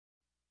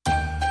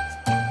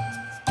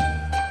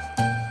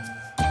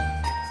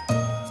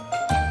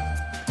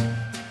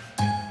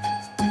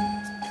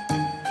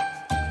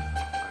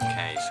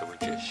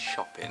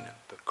shopping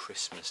for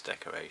Christmas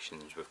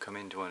decorations. We've come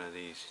into one of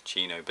these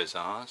Chino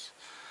bazaars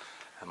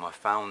and I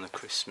found the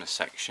Christmas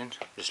section.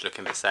 Just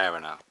looking for Sarah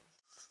now.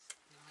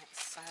 Right,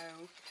 so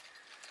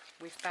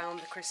we've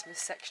found the Christmas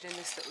section in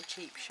this little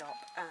cheap shop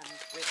and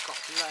we've got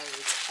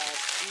loads of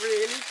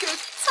really good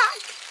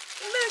tack.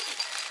 Look.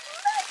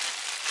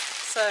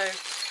 So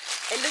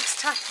it looks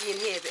tacky in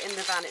here, but in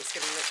the van it's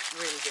going to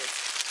look really good.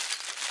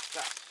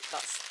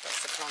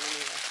 That's the plan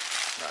anyway.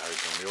 Right,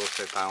 and we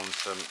also found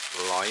some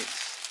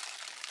lights.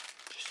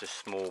 A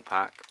small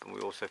pack, and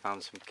we also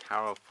found some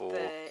Carrefour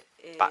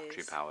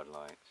battery powered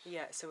lights.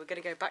 Yeah, so we're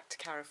going to go back to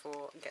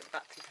Carrefour and get the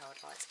battery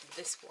powered lights.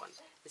 This one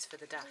is for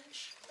the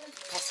dash.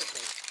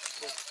 Possibly.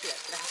 We're going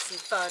to have some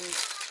fun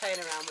playing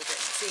around with it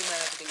and seeing where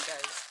everything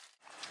goes.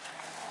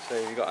 So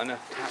have you got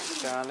enough tack,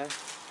 darling?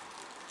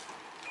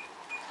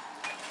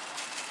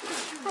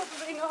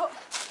 Probably not.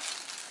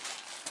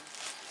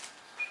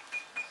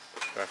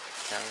 Do I have to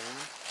carry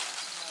them?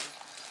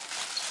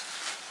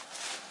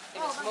 If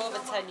it's more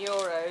than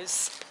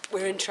 €10,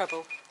 we're in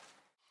trouble.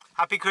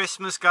 Happy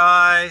Christmas,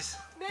 guys!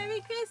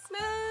 Merry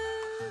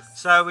Christmas!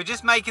 So we're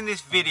just making this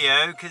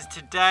video because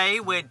today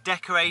we're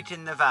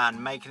decorating the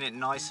van, making it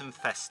nice and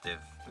festive.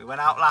 We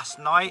went out last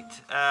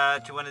night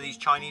to one of these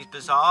Chinese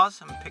bazaars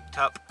and picked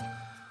up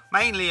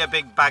mainly a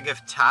big bag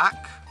of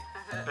tack,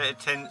 a bit of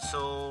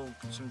tinsel,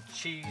 some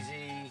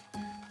cheesy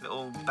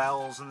little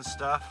bells and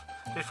stuff.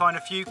 Did find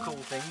a few cool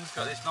things.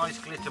 Got this nice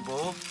glitter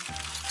ball.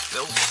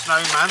 Little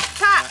snowman.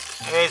 Tack!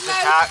 Here's the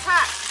tack.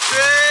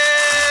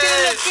 It's going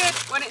to look good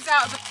when it's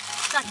out of the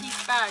tacky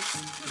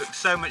bags. Looks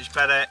so much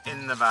better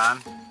in the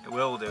van. It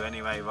will do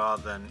anyway,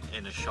 rather than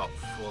in a shop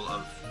full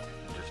of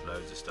just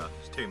loads of stuff.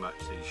 It's too much,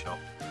 these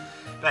shops.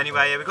 But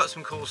anyway, yeah, we got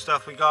some cool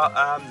stuff. We got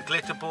the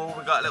glitter ball.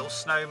 We got a little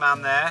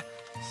snowman there.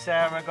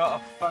 Sarah got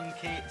a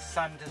funky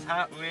Santa's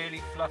hat,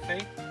 really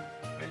fluffy,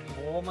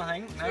 really warm, I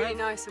think. It's really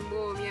nice and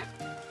warm, yeah.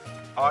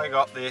 I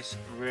got this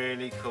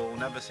really cool,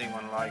 never seen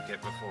one like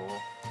it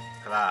before.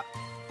 Look at that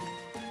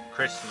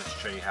Christmas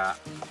tree hat,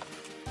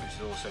 which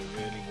is also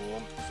really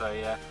warm. So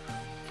yeah,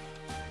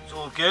 it's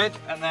all good.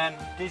 And then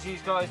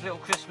Dizzy's got his little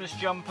Christmas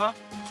jumper.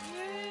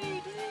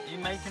 Yay, You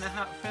making a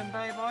hat for him,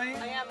 babe, are you?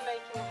 I am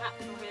making a hat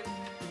for him.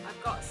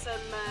 I've got some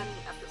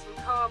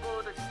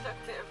cardboard. I've stuck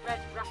a bit of red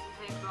wrapping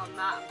paper on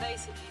that. I'm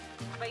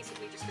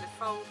basically just going to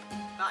fold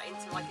that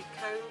into like a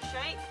cone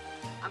shape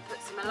and put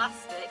some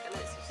elastic, and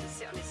then it's just going to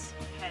sit on his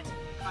head,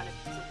 kind of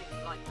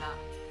something like that.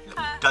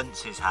 Little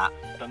dunce's hat.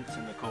 Dunce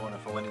in the corner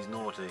for when he's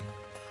naughty.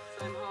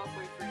 So I'm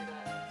halfway through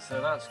that. So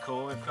that's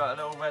cool. We've got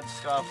a little red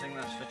scarf thing,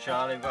 that's for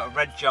Charlie. We've got a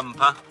red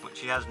jumper, which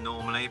he has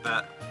normally,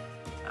 but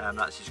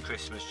that's his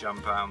Christmas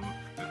jumper, and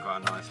we've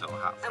got a nice little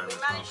hat for him. And we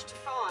managed to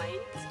find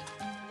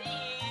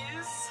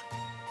these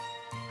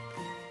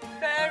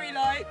fairy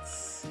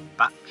lights.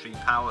 Battery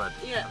powered.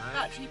 Yeah,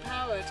 battery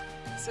powered.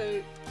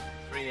 So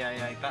 3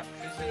 AA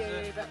batteries. 3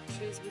 AA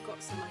batteries. We've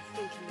got some, I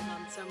think, in the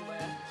van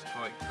somewhere. It's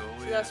quite cool.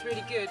 So that's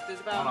really good.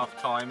 There's about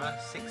on-off timer,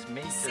 6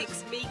 metres.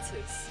 6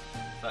 metres.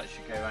 That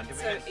should go around.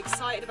 So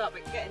excited about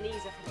getting these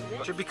up in a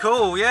minute. Should be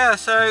cool, yeah.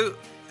 So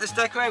let's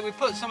decorate. We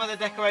put some of the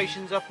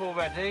decorations up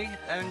already,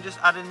 and just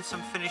adding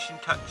some finishing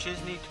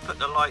touches. Need to put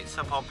the lights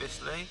up,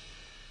 obviously,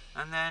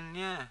 and then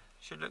yeah,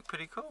 should look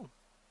pretty cool.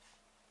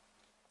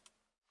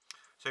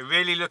 So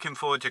really looking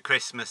forward to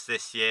Christmas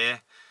this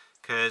year,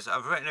 because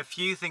I've written a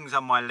few things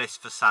on my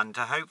list for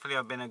Santa. Hopefully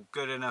I've been a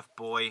good enough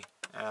boy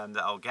that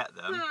I'll get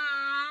them.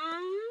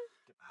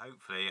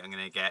 Hopefully I'm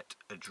going to get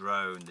a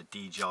drone, the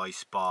DJI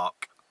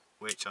Spark,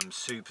 which I'm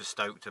super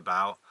stoked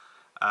about.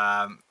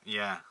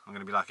 Yeah, I'm going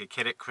to be like a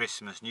kid at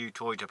Christmas, new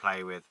toy to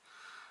play with.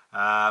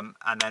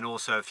 And then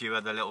also a few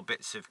other little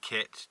bits of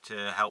kit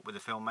to help with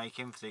the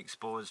filmmaking for the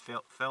Explorers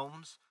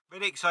films.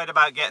 Really excited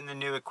about getting the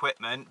new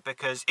equipment,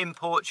 because in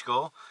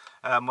Portugal,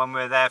 when we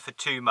were there for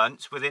 2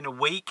 months, within a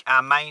week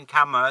our main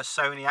camera,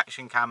 Sony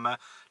action camera,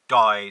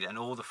 died and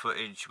all the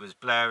footage was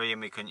blurry and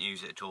we couldn't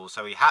use it at all.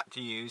 So we had to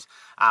use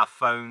our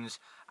phones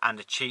and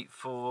a cheap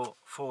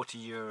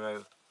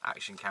 €40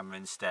 action camera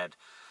instead.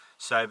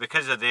 So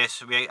because of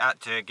this, we had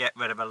to get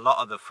rid of a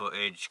lot of the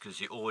footage because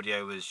the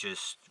audio was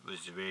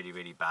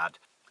really bad.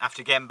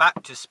 After getting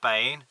back to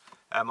Spain,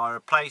 I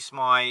replaced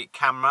my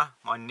camera,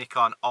 my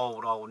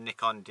old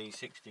Nikon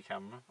D60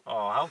 camera.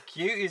 Oh, how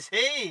cute is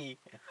he?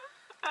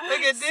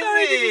 Look at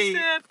Dizzy!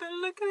 But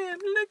look at him,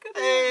 look at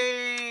him.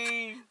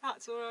 Hey!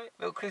 That's alright.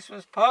 Little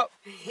Christmas pup.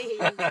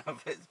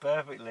 Fits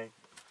perfectly.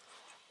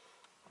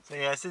 So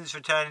yeah, since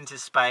returning to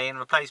Spain,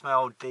 replaced my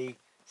old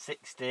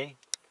D60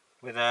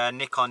 with a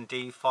Nikon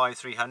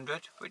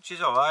D5300, which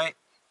is alright.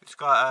 It's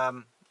got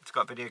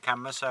a video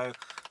camera, so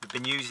we've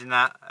been using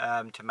that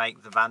to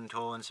make the van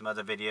tour and some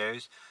other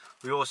videos.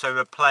 We also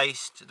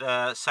replaced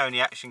the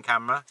Sony action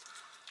camera,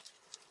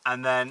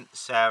 and then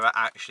Sarah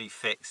actually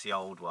fixed the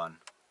old one.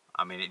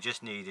 I mean, it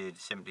just needed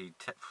simply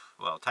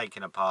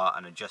taking apart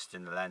and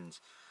adjusting the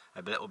lens.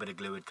 A little bit of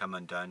glue had come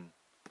undone.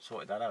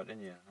 Sorted that out,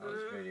 didn't you? That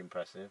was really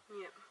impressive.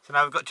 Yeah. So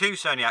now we've got 2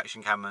 Sony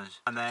action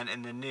cameras, and then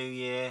in the new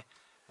year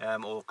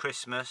or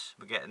Christmas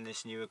we're getting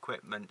this new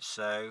equipment.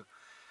 So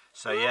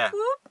yeah.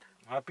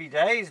 Happy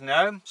days,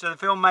 no? So the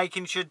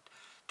filmmaking should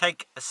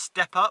take a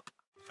step up.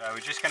 So we're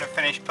just going to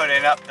finish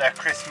putting up their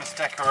Christmas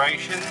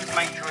decorations,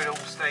 make sure it all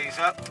stays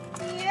up.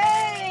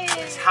 Yay!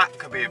 This hat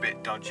could be a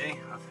bit dodgy.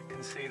 I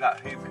can see that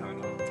hoop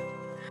coming on.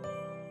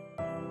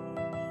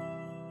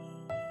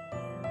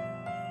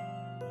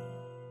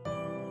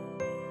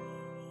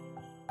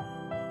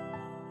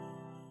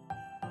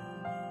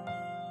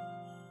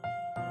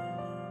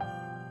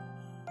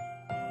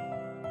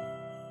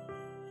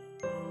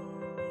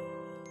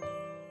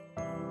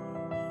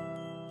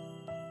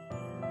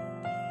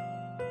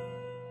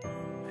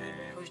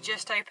 We've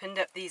just opened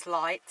up these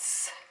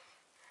lights,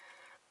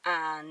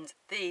 and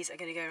these are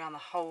going to go around the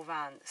whole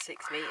van,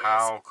 6 metres.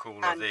 How cool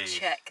are and these?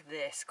 Check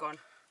this, go on.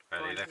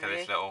 Ready, look at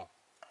this little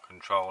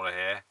controller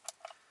here.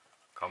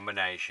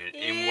 Combination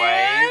in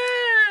Yeah. wave.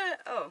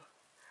 Oh.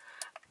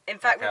 In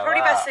fact, Look we're at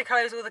probably that. best to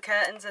close all the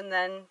curtains and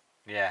then...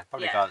 Yeah,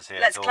 probably yeah. can't see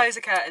it Let's at all. close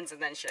the curtains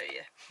and then show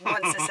you.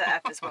 Once they're set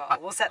up as well.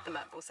 We'll set them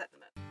up,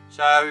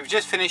 So we've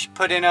just finished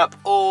putting up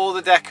all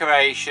the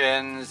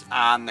decorations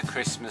and the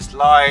Christmas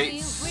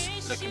lights.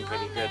 Looking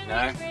pretty good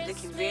now.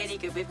 Looking really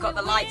good. We've got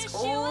the lights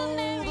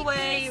all the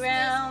way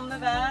around the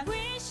van.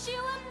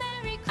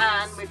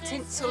 And with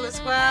tinsel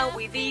as well.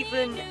 We've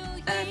even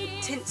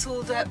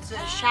tinseled up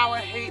the shower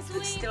hoop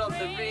that's still on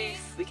the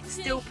roof. We can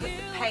still put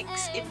the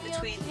pegs in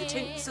between the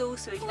tinsel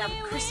so we can have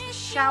a Christmas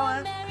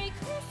shower.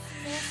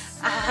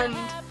 And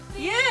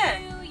yeah,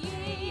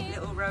 a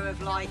little row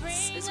of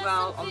lights as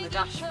well on the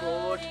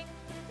dashboard,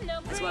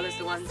 as well as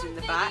the ones in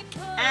the back.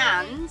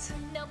 And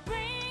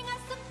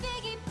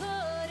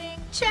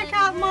check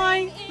out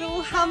my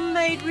little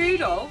handmade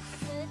Rudolph.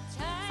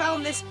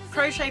 Found this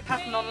crochet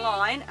pattern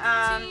online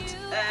and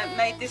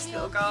made this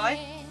little guy.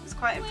 I was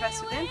quite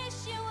impressed with him.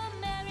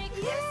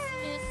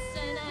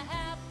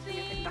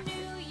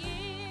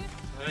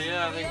 So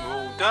yeah, I think we're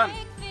all done.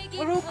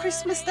 We're all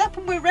Christmased up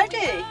and we're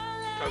ready.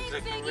 Dog's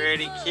looking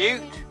really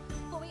cute.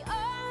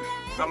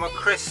 Got my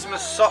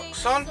Christmas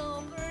socks on.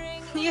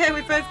 Yeah,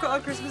 we've both got our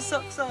Christmas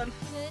socks on.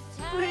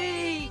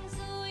 Whee!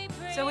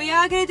 So we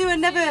are going to do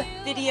another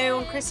video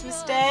on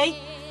Christmas Day,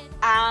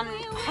 and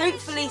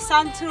hopefully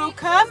Santa will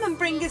come and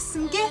bring us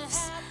some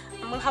gifts,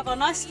 and we'll have our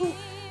nice little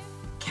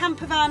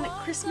camper van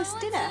Christmas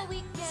dinner.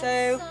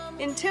 So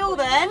until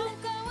then,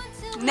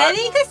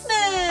 Merry Christmas!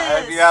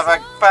 I hope you have a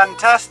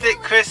fantastic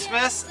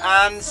Christmas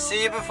and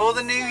see you before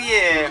the new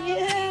year.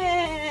 Yeah.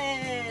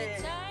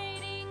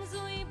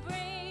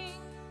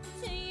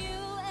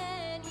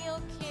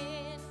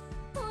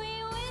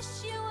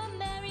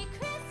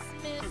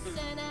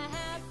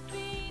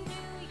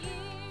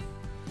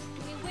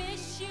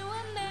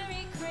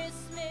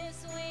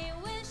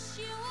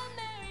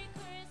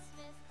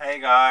 Hey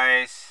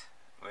guys,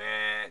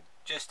 we're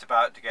just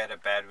about to go to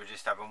bed. We're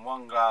just having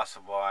one glass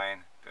of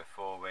wine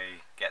before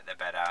we get the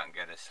bed out and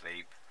go to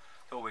sleep.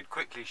 Thought we'd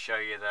quickly show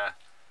you the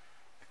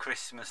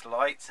Christmas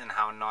lights and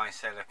how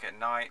nice they look at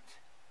night.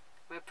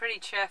 We're pretty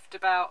chuffed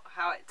about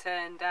how it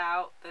turned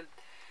out. It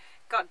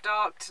got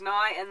dark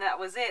tonight and that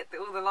was it.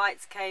 All the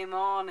lights came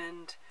on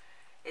and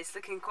it's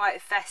looking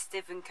quite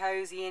festive and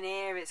cosy in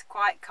here. It's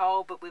quite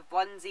cold, but with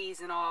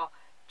onesies and our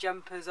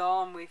jumpers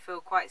on we feel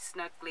quite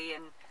snugly,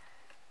 and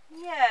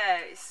yeah,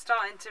 it's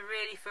starting to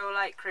really feel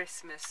like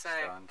Christmas. So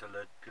Starting to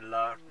look a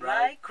lot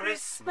like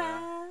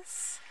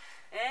Christmas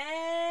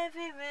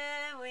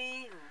everywhere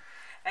we...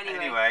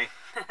 Anyway.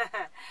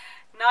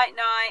 Night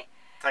night.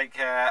 take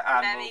care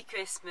and Merry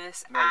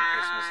Christmas. Merry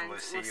Christmas, and we'll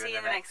see you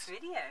in the next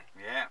video.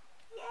 Yeah,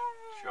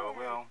 Yeah. sure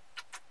will.